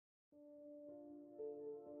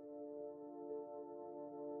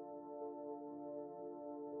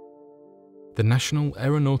The National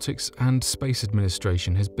Aeronautics and Space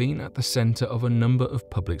Administration has been at the centre of a number of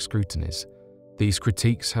public scrutinies. These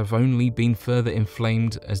critiques have only been further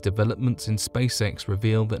inflamed as developments in SpaceX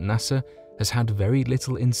reveal that NASA has had very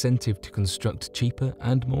little incentive to construct cheaper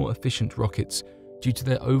and more efficient rockets due to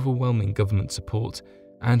their overwhelming government support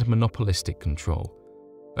and monopolistic control.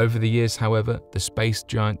 Over the years, however, the space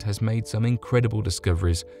giant has made some incredible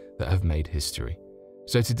discoveries that have made history.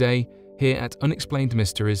 So today, here at Unexplained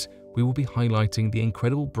Mysteries, we will be highlighting the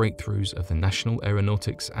incredible breakthroughs of the National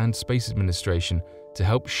Aeronautics and Space Administration to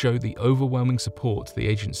help show the overwhelming support the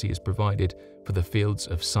agency has provided for the fields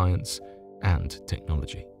of science and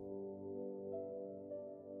technology.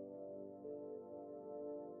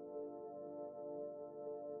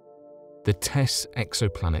 The TESS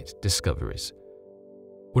exoplanet discoveries.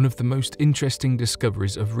 One of the most interesting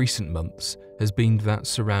discoveries of recent months has been that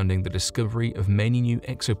surrounding the discovery of many new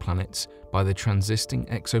exoplanets by the Transiting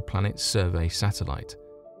Exoplanet Survey satellite.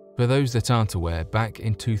 For those that aren't aware, back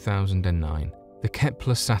in 2009, the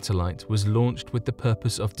Kepler satellite was launched with the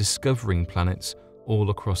purpose of discovering planets all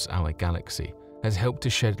across our galaxy, has helped to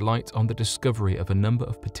shed light on the discovery of a number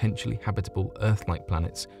of potentially habitable Earth-like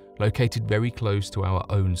planets located very close to our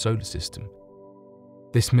own solar system.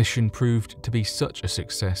 This mission proved to be such a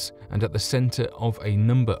success and at the centre of a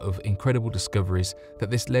number of incredible discoveries that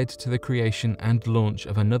this led to the creation and launch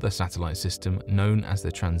of another satellite system known as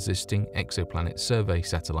the Transiting Exoplanet Survey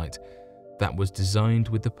satellite that was designed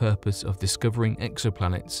with the purpose of discovering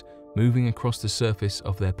exoplanets moving across the surface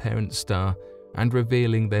of their parent star and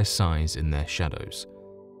revealing their size in their shadows.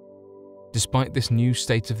 Despite this new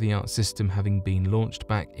state-of-the-art system having been launched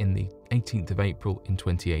back in the 18th of April in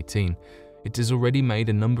 2018, it has already made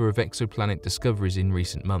a number of exoplanet discoveries in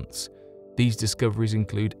recent months. These discoveries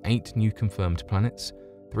include 8 new confirmed planets,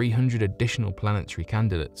 300 additional planetary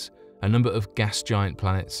candidates, a number of gas giant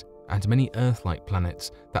planets, and many Earth-like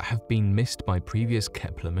planets that have been missed by previous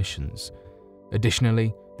Kepler missions.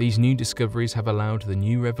 Additionally, these new discoveries have allowed the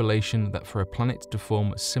new revelation that for a planet to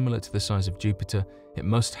form similar to the size of Jupiter, it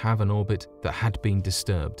must have an orbit that had been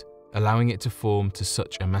disturbed, allowing it to form to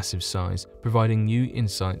such a massive size, providing new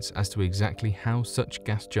insights as to exactly how such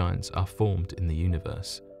gas giants are formed in the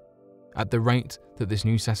universe. At the rate that this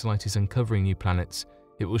new satellite is uncovering new planets,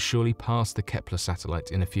 it will surely pass the Kepler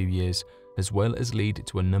satellite in a few years, as well as lead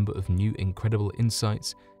to a number of new incredible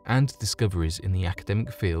insights and discoveries in the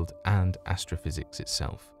academic field and astrophysics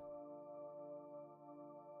itself.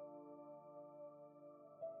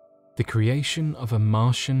 The creation of a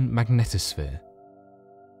Martian magnetosphere.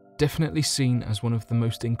 Definitely seen as one of the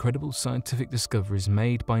most incredible scientific discoveries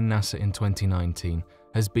made by NASA in 2019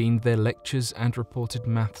 has been their lectures and reported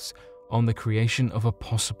maths on the creation of a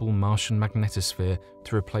possible Martian magnetosphere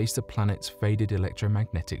to replace the planet's faded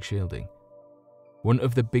electromagnetic shielding. One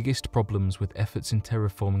of the biggest problems with efforts in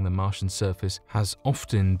terraforming the Martian surface has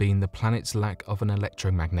often been the planet's lack of an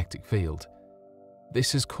electromagnetic field.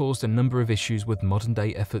 This has caused a number of issues with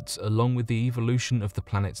modern-day efforts along with the evolution of the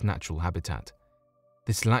planet's natural habitat.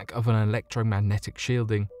 This lack of an electromagnetic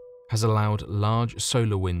shielding has allowed large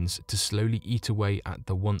solar winds to slowly eat away at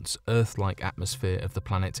the once Earth-like atmosphere of the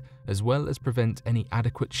planet, as well as prevent any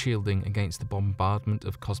adequate shielding against the bombardment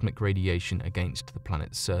of cosmic radiation against the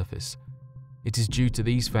planet's surface. It is due to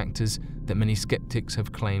these factors that many skeptics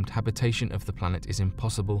have claimed habitation of the planet is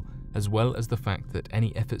impossible, as well as the fact that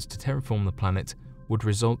any efforts to terraform the planet would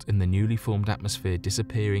result in the newly formed atmosphere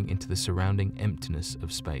disappearing into the surrounding emptiness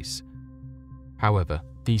of space. However,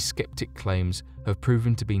 these skeptic claims have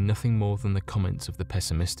proven to be nothing more than the comments of the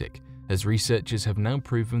pessimistic, as researchers have now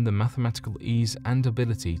proven the mathematical ease and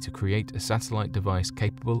ability to create a satellite device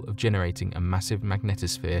capable of generating a massive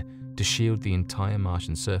magnetosphere to shield the entire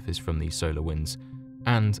Martian surface from these solar winds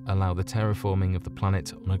and allow the terraforming of the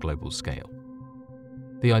planet on a global scale.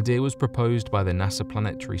 The idea was proposed by the NASA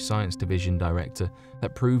Planetary Science Division director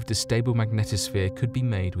that proved a stable magnetosphere could be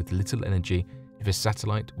made with little energy if a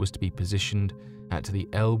satellite was to be positioned at the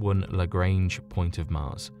L1 Lagrange point of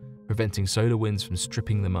Mars, preventing solar winds from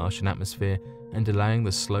stripping the Martian atmosphere and allowing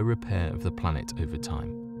the slow repair of the planet over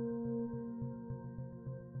time.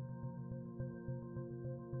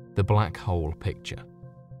 The black hole picture.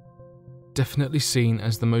 Definitely seen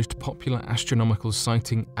as the most popular astronomical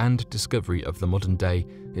sighting and discovery of the modern day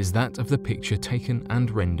is that of the picture taken and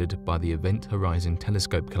rendered by the Event Horizon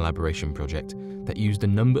Telescope collaboration project that used a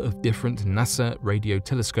number of different NASA radio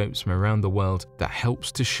telescopes from around the world that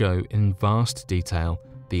helps to show in vast detail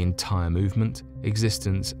the entire movement,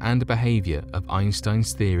 existence and behaviour of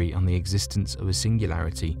Einstein's theory on the existence of a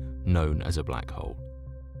singularity known as a black hole.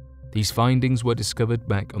 These findings were discovered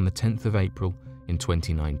back on the 10th of April in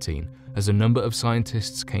 2019, as a number of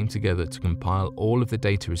scientists came together to compile all of the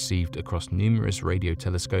data received across numerous radio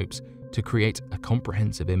telescopes to create a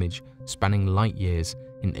comprehensive image spanning light years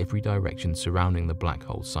in every direction surrounding the black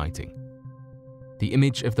hole sighting. The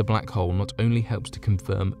image of the black hole not only helps to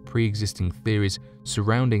confirm pre-existing theories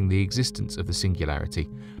surrounding the existence of the singularity,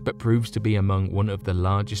 but proves to be among one of the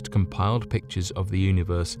largest compiled pictures of the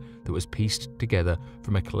universe that was pieced together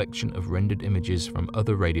from a collection of rendered images from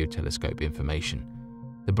other radio telescope information.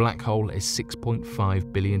 The black hole is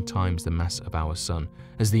 6.5 billion times the mass of our Sun,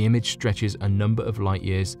 as the image stretches a number of light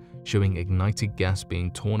years, showing ignited gas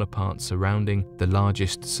being torn apart surrounding the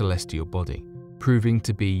largest celestial body, proving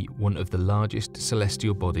to be one of the largest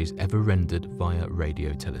celestial bodies ever rendered via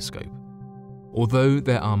radio telescope. Although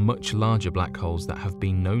there are much larger black holes that have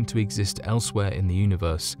been known to exist elsewhere in the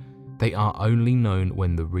universe, they are only known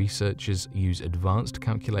when the researchers use advanced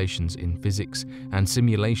calculations in physics and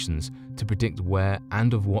simulations to predict where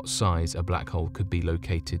and of what size a black hole could be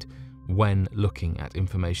located when looking at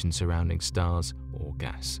information surrounding stars or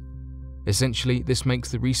gas. Essentially, this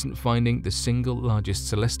makes the recent finding the single largest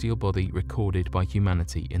celestial body recorded by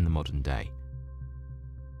humanity in the modern day.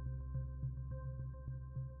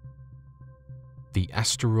 The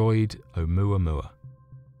Asteroid Muammer.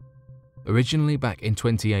 Originally back in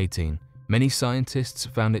 2018, many scientists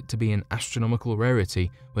found it to be an astronomical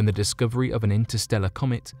rarity when the discovery of an interstellar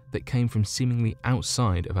comet that came from seemingly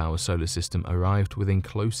outside of our solar system arrived within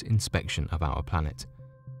close inspection of our planet.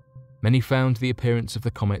 Many found the appearance of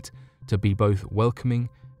the comet to be both welcoming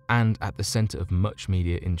and at the center of much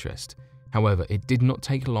media interest. However, it did not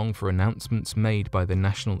take long for announcements made by the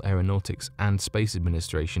National Aeronautics and Space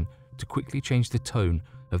Administration to quickly change the tone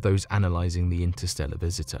of those analyzing the interstellar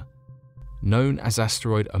visitor. Known as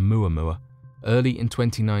Asteroid Muammer, early in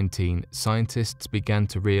 2019, scientists began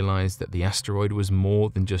to realize that the asteroid was more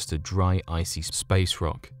than just a dry, icy space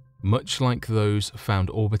rock, much like those found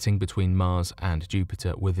orbiting between Mars and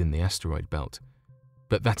Jupiter within the asteroid belt,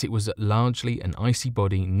 but that it was largely an icy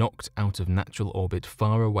body knocked out of natural orbit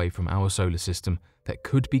far away from our solar system that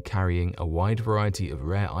could be carrying a wide variety of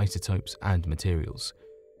rare isotopes and materials.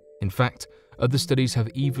 In fact, other studies have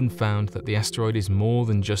even found that the asteroid is more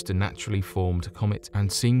than just a naturally formed comet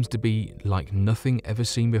and seems to be like nothing ever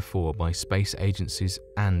seen before by space agencies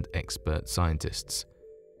and expert scientists.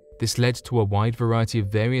 This led to a wide variety of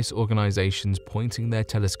various organizations pointing their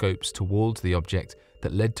telescopes towards the object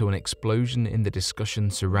that led to an explosion in the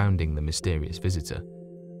discussion surrounding the mysterious visitor.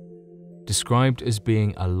 Described as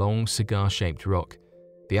being a long cigar-shaped rock,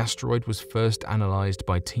 the asteroid was first analyzed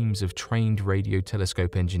by teams of trained radio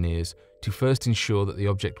telescope engineers to first ensure that the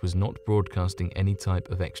object was not broadcasting any type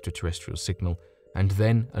of extraterrestrial signal, and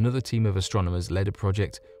then another team of astronomers led a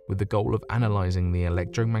project with the goal of analyzing the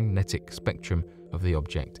electromagnetic spectrum of the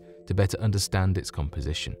object to better understand its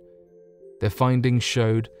composition. Their findings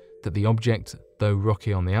showed that the object, though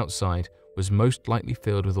rocky on the outside, was most likely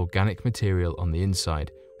filled with organic material on the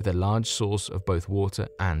inside, with a large source of both water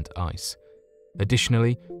and ice.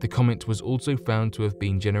 Additionally, the comet was also found to have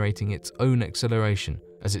been generating its own acceleration,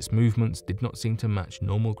 as its movements did not seem to match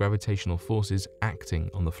normal gravitational forces acting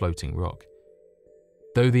on the floating rock.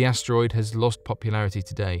 Though the asteroid has lost popularity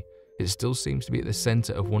today, it still seems to be at the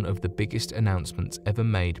center of one of the biggest announcements ever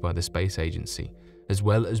made by the space agency, as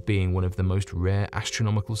well as being one of the most rare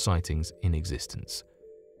astronomical sightings in existence.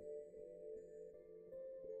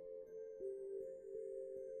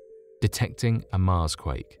 Detecting a Mars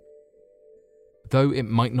quake. Though it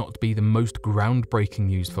might not be the most groundbreaking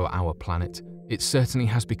news for our planet, it certainly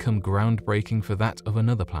has become groundbreaking for that of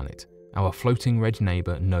another planet, our floating red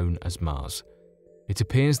neighbor known as Mars. It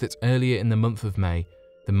appears that earlier in the month of May,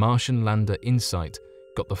 the Martian lander InSight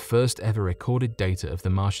got the first ever recorded data of the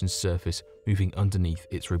Martian's surface moving underneath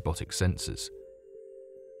its robotic sensors.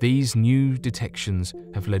 These new detections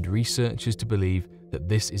have led researchers to believe that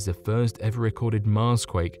this is the first ever recorded Mars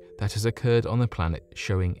quake that has occurred on the planet,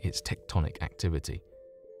 showing its tectonic activity.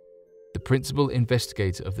 The principal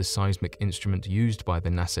investigator of the seismic instrument used by the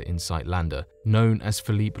NASA InSight lander, known as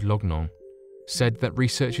Philippe Lognon, said that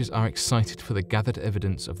researchers are excited for the gathered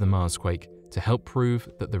evidence of the Mars quake to help prove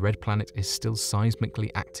that the red planet is still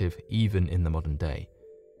seismically active even in the modern day.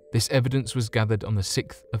 This evidence was gathered on the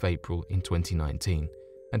 6th of April in 2019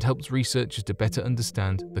 and helps researchers to better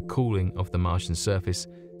understand the cooling of the Martian surface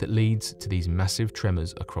that leads to these massive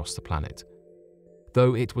tremors across the planet.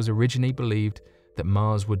 Though it was originally believed that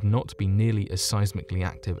Mars would not be nearly as seismically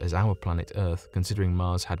active as our planet Earth, considering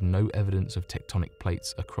Mars had no evidence of tectonic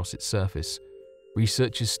plates across its surface,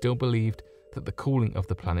 researchers still believed that the cooling of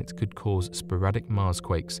the planet could cause sporadic Mars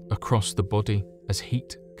quakes across the body as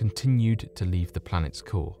heat continued to leave the planet's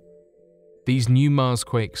core. These new Mars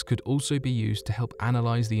quakes could also be used to help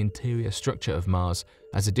analyze the interior structure of Mars,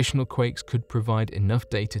 as additional quakes could provide enough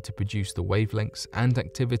data to produce the wavelengths and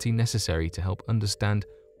activity necessary to help understand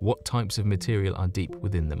what types of material are deep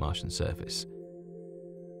within the Martian surface.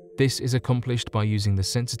 This is accomplished by using the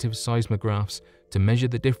sensitive seismographs to measure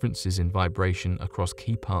the differences in vibration across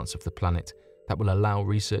key parts of the planet that will allow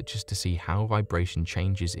researchers to see how vibration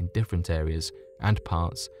changes in different areas and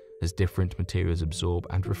parts as different materials absorb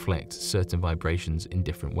and reflect certain vibrations in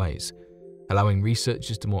different ways, allowing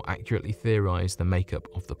researchers to more accurately theorize the makeup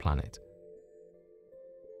of the planet.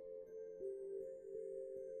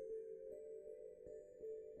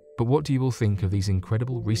 But what do you all think of these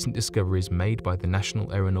incredible recent discoveries made by the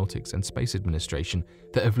National Aeronautics and Space Administration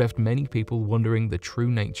that have left many people wondering the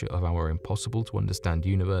true nature of our impossible-to-understand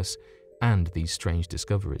universe and these strange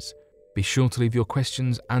discoveries? Be sure to leave your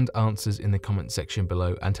questions and answers in the comment section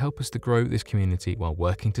below and help us to grow this community while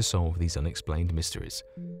working to solve these unexplained mysteries.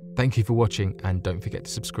 Thank you for watching, and don't forget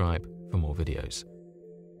to subscribe for more videos.